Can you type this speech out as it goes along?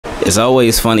It's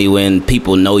always funny when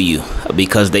people know you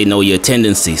because they know your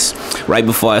tendencies. Right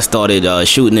before I started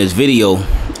shooting this video,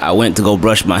 I went to go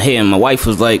brush my hair, and my wife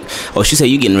was like, "Oh," she said,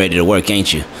 "You getting ready to work,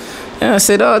 ain't you?" And I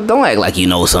said, "Don't act like you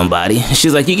know somebody."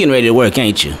 She's like, "You getting ready to work,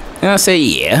 ain't you?" And I said,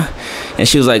 "Yeah." And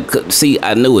she was like, "See,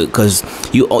 I knew it, because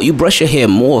you brush your hair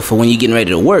more for when you're getting ready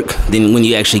to work than when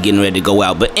you're actually getting ready to go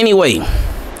out." But anyway,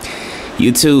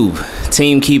 YouTube,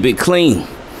 team, keep it clean.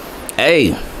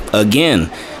 Hey, again,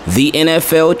 the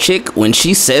NFL chick, when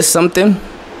she says something,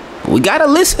 we gotta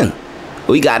listen.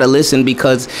 We gotta listen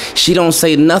because she don't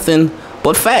say nothing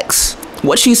but facts.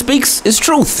 What she speaks is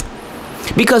truth.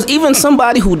 Because even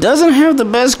somebody who doesn't have the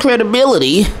best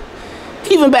credibility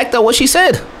even backed up what she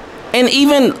said and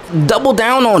even doubled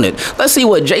down on it. Let's see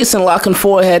what Jason La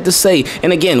Canfora had to say.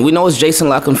 And again, we know it's Jason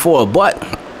La Canfora, but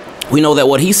we know that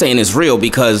what he's saying is real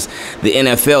because the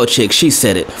NFL chick, she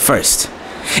said it first.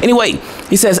 Anyway,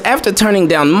 he says, after turning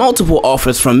down multiple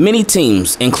offers from many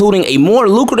teams, including a more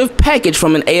lucrative package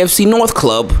from an AFC North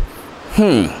club,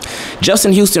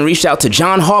 Justin Houston reached out to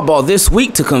John Harbaugh this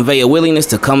week to convey a willingness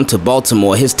to come to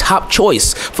Baltimore, his top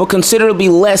choice, for considerably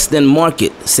less than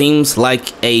market. Seems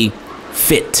like a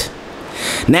fit.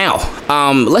 Now,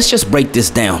 let's just break this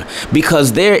down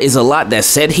because there is a lot that's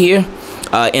said here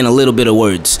in a little bit of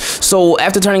words. So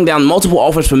after turning down multiple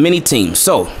offers from many teams,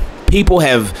 so people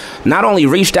have not only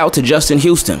reached out to Justin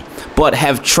Houston, but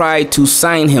have tried to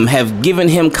sign him, have given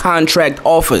him contract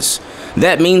offers.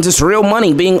 That means it's real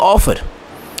money being offered.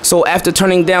 So after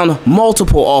turning down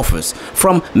multiple offers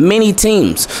from many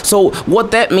teams. So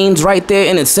what that means right there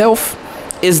in itself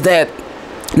is that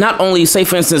not only, say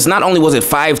for instance, not only was it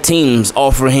 5 teams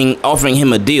offering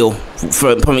him a deal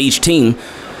from each team,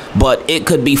 but it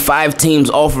could be 5 teams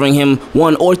offering him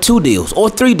 1 or 2 deals or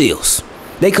 3 deals.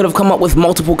 They could have come up with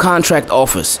multiple contract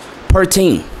offers per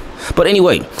team. But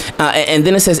anyway, and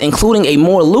then it says, including a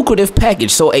more lucrative package,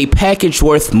 so a package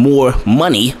worth more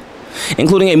money,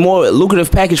 including a more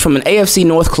lucrative package from an AFC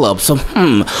North club. So,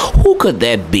 who could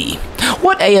that be?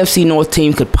 What AFC North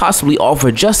team could possibly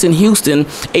offer Justin Houston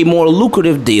a more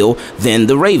lucrative deal than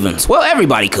the Ravens? Well,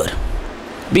 everybody could.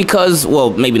 Because,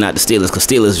 well, maybe not the Steelers, because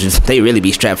Steelers, they really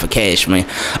be strapped for cash, man.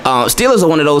 Steelers are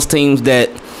one of those teams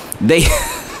that they...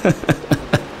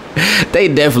 they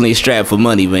definitely strapped for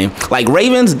money, man. Like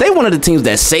Ravens, they one of the teams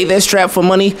that say they're strapped for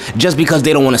money just because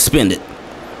they don't want to spend it.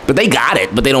 But they got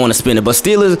it, but they don't want to spend it. But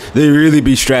Steelers, they really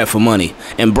be strapped for money.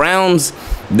 And Browns,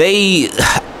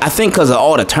 I think because of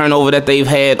all the turnover that they've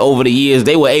had over the years,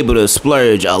 they were able to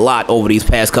splurge a lot over these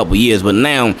past couple years. But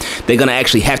now they're going to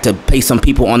actually have to pay some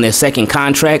people on their second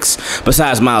contracts,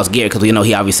 besides Myles Garrett, because we know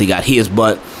he obviously got his.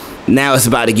 But now it's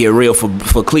about to get real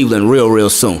for Cleveland real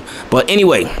soon. But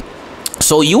anyway,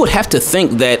 so you would have to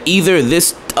think that either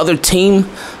this other team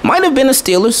might have been the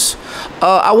Steelers.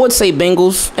 I would say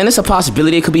Bengals, and it's a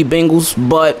possibility it could be Bengals,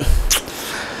 but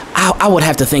I would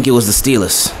have to think it was the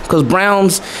Steelers. Because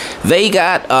Browns, they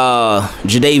got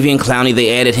Jadeveon Clowney,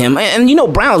 they added him. And you know,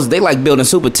 Browns, they like building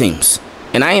super teams.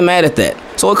 And I ain't mad at that.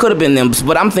 So it could have been them,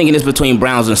 but I'm thinking it's between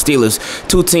Browns and Steelers,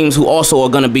 2 teams who also are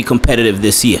going to be competitive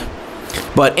this year.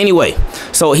 But anyway,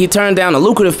 so he turned down a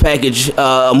lucrative package,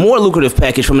 a more lucrative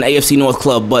package from an AFC North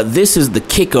club. But this is the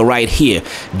kicker right here.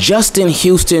 Justin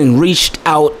Houston reached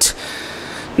out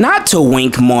not to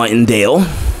Wink Martindale.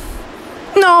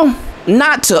 No,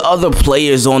 not to other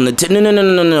players on the team.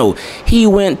 No. He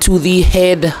went to the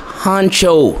head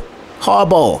honcho,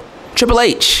 Harbaugh, Triple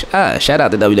H. Shout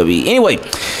out to WWE. Anyway,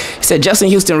 he said Justin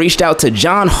Houston reached out to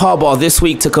John Harbaugh this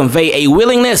week to convey a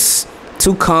willingness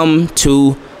to come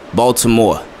to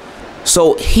Baltimore.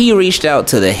 So he reached out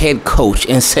to the head coach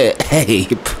and said, "Hey,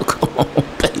 come on,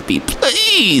 baby,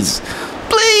 please,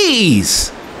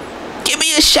 give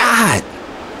me a shot."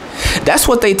 That's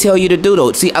what they tell you to do,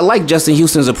 though. See, I like Justin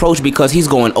Houston's approach because he's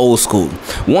going old school.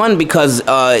 One, because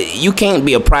you can't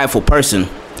be a prideful person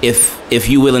if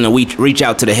you're willing to reach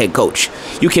out to the head coach.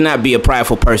 You cannot be a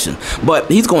prideful person.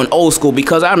 But he's going old school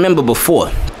because I remember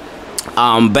before,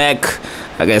 back,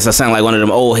 I guess I sound like one of them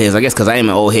old heads, I guess because I am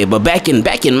an old head, but back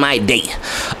in my day,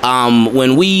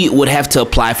 when we would have to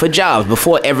apply for jobs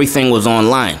before everything was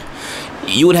online,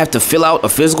 you would have to fill out a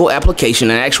physical application,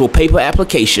 an actual paper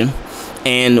application,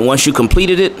 and once you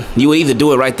completed it, you would either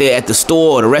do it right there at the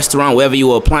store or the restaurant, wherever you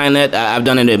were applying at. I've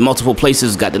done it at multiple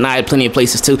places, got denied plenty of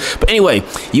places too. But anyway,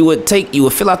 you would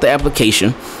fill out the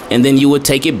application, and then you would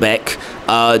take it back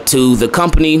to the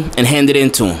company and hand it in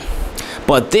to them.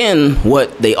 But then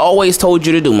what they always told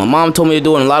you to do, my mom told me to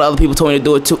do it, and a lot of other people told me to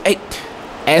do it too. Hey,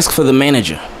 ask for the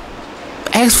manager.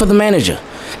 Ask for the manager.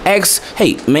 Ask,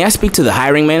 "Hey, may I speak to the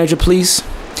hiring manager, please?"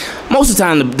 Most of the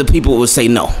time, the people would say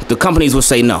no. The companies would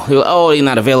say no. Oh, they're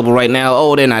not available right now.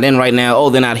 Oh, they're not in right now. Oh,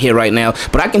 they're not here right now.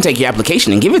 But I can take your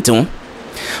application and give it to them.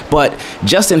 But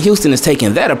Justin Houston is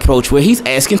taking that approach where he's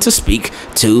asking to speak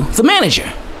to the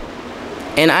manager.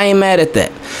 And I ain't mad at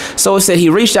that. So it said he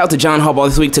reached out to John Harbaugh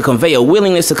this week to convey a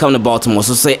willingness to come to Baltimore.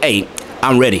 So say, hey,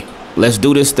 I'm ready. Let's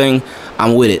do this thing.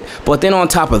 I'm with it. But then on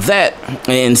top of that,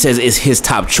 and it says it's his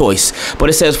top choice. But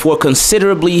it says for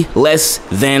considerably less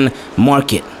than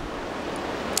market.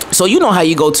 So you know how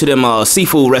you go to them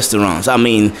seafood restaurants. I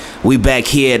mean, we back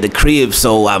here at the crib,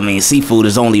 so I mean, seafood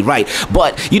is only right.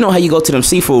 But you know how you go to them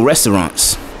seafood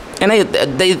restaurants. And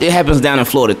it happens down in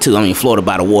Florida too. I mean, Florida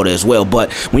by the water as well.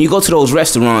 But when you go to those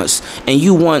restaurants and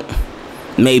you want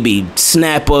maybe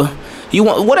snapper, you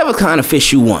want whatever kind of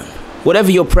fish you want,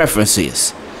 whatever your preference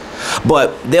is.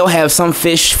 But they'll have some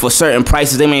fish for certain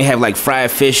prices. They may have like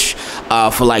fried fish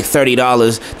for like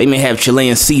 $30. They may have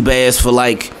Chilean sea bass for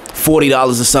like $40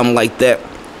 or something like that.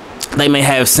 They may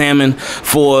have salmon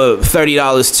for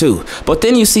 $30 too. But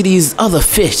then you see this other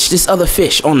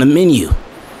fish on the menu.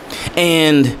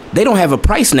 And they don't have a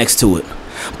price next to it.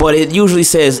 But it usually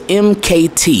says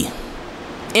MKT.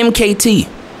 MKT.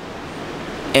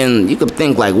 And you could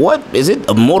think like, what? Is it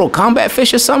a Mortal Kombat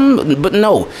fish or something? But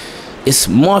no. It's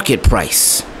market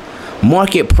price.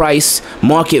 Market price,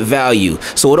 market value.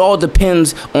 So it all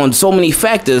depends on so many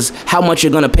factors how much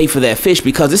you're going to pay for that fish,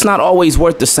 because it's not always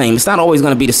worth the same. It's not always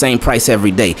going to be the same price every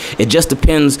day. It just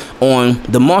depends on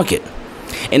the market.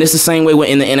 And it's the same way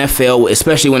in the NFL,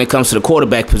 especially when it comes to the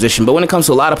quarterback position. But when it comes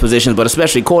to a lot of positions, but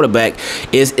especially quarterback,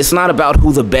 it's not about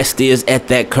who the best is at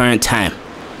that current time.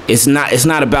 It's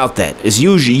not about that. It's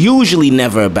usually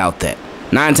never about that.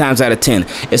 9 times out of 10,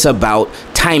 it's about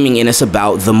timing, and it's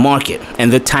about the market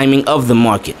and the timing of the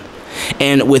market.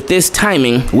 And with this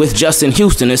timing, with Justin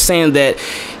Houston, it's saying that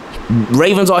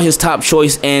Ravens are his top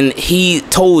choice, and he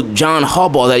told John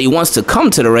Harbaugh that he wants to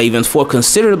come to the Ravens for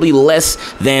considerably less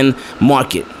than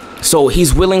market. So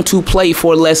he's willing to play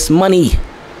for less money.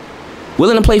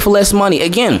 Willing to play for less money.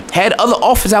 Again, had other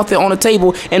offers out there on the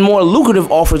table, and more lucrative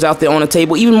offers out there on the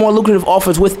table, even more lucrative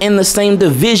offers within the same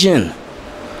division.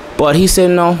 But he said,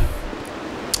 no,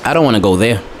 I don't want to go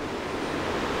there.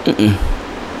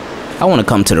 I want to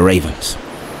come to the Ravens.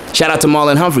 Shout out to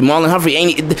Marlon Humphrey. Marlon Humphrey,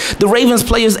 the Ravens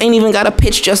players ain't even got to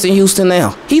pitch Justin Houston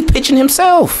now. He's pitching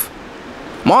himself.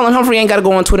 Marlon Humphrey ain't got to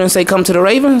go on Twitter and say, come to the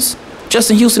Ravens.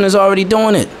 Justin Houston is already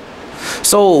doing it.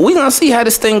 So we're going to see how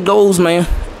this thing goes, man.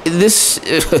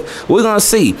 We're going to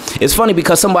see. It's funny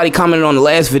because somebody commented on the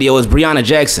last video, is Brianna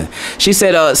Jackson. She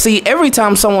said, see, every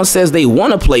time someone says they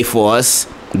want to play for us,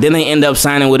 then they end up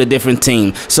signing with a different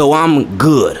team. So I'm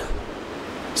good.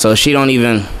 So she don't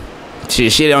even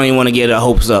want to get her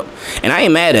hopes up. And I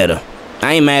ain't mad at her.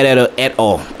 I ain't mad at her at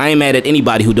all. I ain't mad at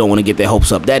anybody who don't want to get their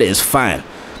hopes up. That is fine.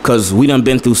 Because we done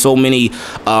been through so many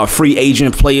free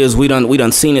agent players. We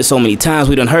done seen it so many times.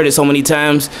 We done heard it so many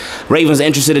times. Ravens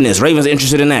interested in this. Ravens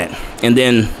interested in that. And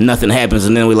then nothing happens.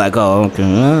 And then we're like, oh,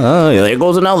 okay. There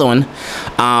goes another one.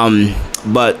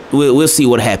 But we'll see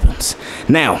what happens.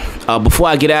 Now, before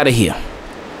I get out of here,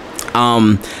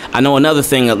 I know another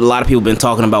thing a lot of people been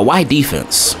talking about. Why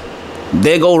defense?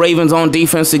 There go Ravens on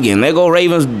defense again. There go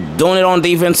Ravens doing it on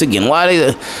defense again.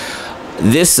 Why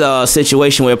this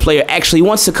situation where a player actually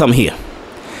wants to come here?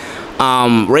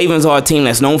 Ravens are a team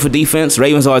that's known for defense.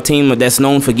 Ravens are a team that's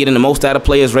known for getting the most out of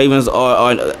players. Ravens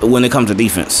are when it comes to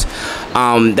defense.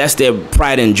 That's their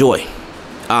pride and joy.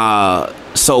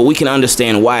 So we can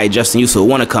understand why Justin Houston would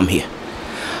want to come here.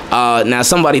 Now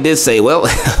somebody did say, well,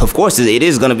 of course it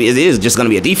is just gonna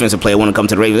be a defensive player want to come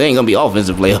to the Ravens. It ain't gonna be an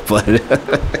offensive player, but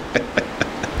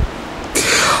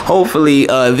hopefully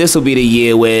this will be the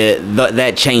year where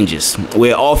that changes,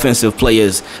 where offensive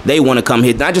players, they want to come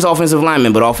here. Not just offensive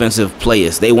linemen, but offensive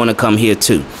players, they want to come here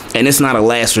too. And it's not a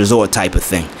last resort type of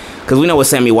thing, because we know with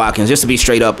Sammy Watkins, just to be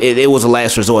straight up, it was a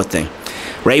last resort thing.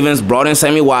 Ravens brought in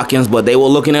Sammy Watkins, but they were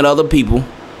looking at other people.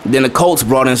 Then the Colts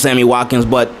brought in Sammy Watkins,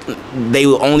 but they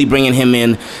were only bringing him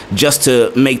in just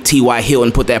to make T.Y. Hill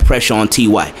and put that pressure on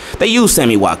T.Y. They used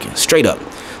Sammy Watkins, straight up.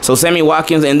 So Sammy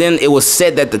Watkins, and then it was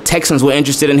said that the Texans were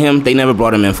interested in him. They never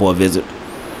brought him in for a visit.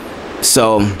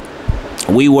 So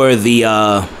we were the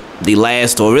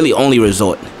last or really only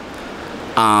resort.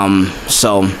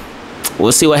 So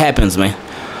we'll see what happens, man.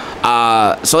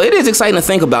 So it is exciting to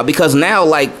think about, because now,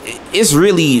 like, it's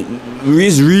really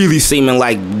seeming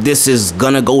like this is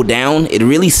gonna go down. It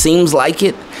really seems like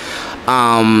it.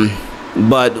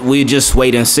 But we just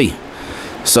wait and see.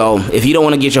 So if you don't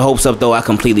want to get your hopes up, though, I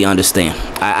completely understand.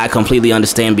 I completely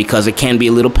understand, because it can be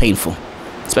a little painful.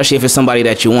 especially if it's somebody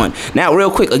that you want. Now, real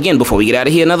quick, again, before we get out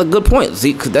of here, another good point.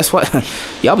 See, 'cause that's why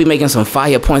y'all be making some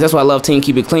fire points. That's why I love Team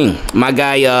Keep It Clean. My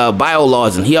guy,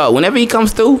 BioLaws, and whenever he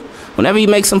comes through, whenever he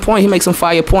makes some point, he makes some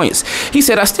fire points. He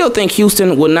said, I still think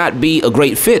Houston would not be a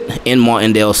great fit in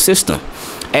Martindale's system,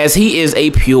 as he is a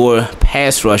pure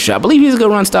pass rusher. I believe he's a good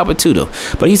run stopper too, though.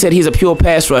 But he said he's a pure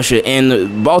pass rusher.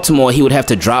 In Baltimore, he would have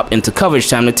to drop into coverage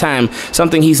time to time,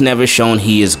 something he's never shown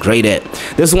he is great at.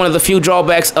 This is one of the few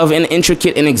drawbacks of an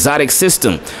intricate and exotic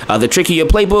system. The trickier your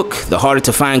playbook, the harder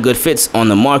to find good fits on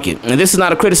the market. And this is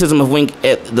not a criticism of Wink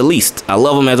at the least. I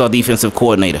love him as our defensive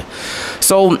coordinator.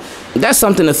 So that's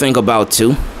something to think about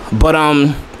too. But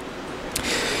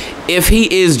if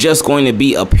he is just going to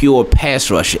be a pure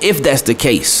pass rusher, if that's the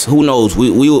case, who knows?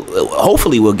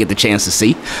 Hopefully we'll get the chance to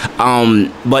see.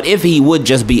 But if he would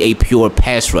just be a pure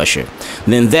pass rusher,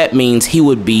 then that means he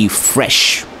would be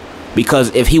fresh.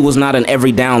 Because if he was not an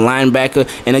every down linebacker,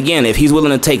 and again, if he's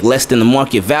willing to take less than the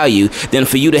market value, then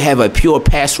for you to have a pure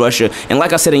pass rusher, and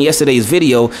like I said in yesterday's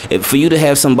video, for you to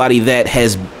have somebody that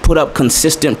has put up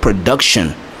consistent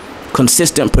production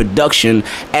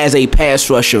as a pass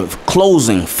rusher,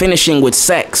 closing, finishing with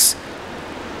sacks.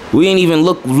 We ain't even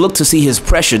look to see his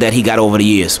pressure that he got over the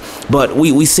years, but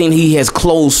we seen he has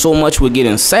closed so much with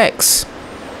getting sacks.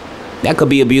 That could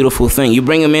be a beautiful thing. You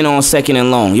bring him in on 2nd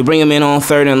and long, you bring him in on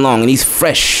 3rd and long, and he's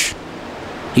fresh.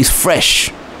 He's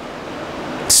fresh.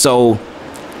 So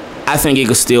I think it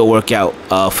could still work out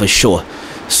for sure.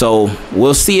 So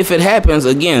we'll see if it happens.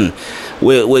 Again,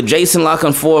 with Jason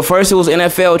Lockenford, first it was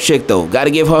NFL chick though. Got to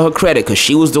give her credit because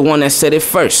she was the one that said it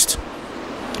first.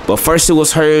 But first it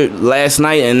was her last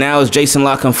night, and now it's Jason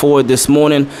Lockenford this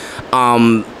morning.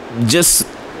 Just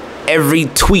every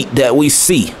tweet that we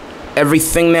see,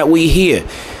 everything that we hear,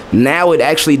 now it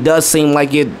actually does seem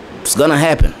like it's gonna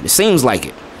happen. It seems like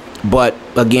it. But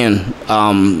again,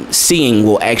 seeing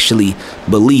will actually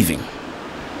believing.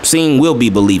 Seeing will be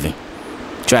believing.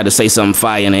 Tried to say something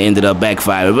fire and it ended up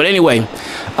backfiring. But anyway,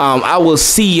 I will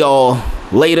see y'all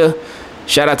later.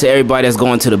 Shout out to everybody that's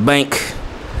going to the bank.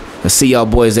 I'll see y'all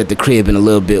boys at the crib in a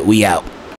little bit. We out.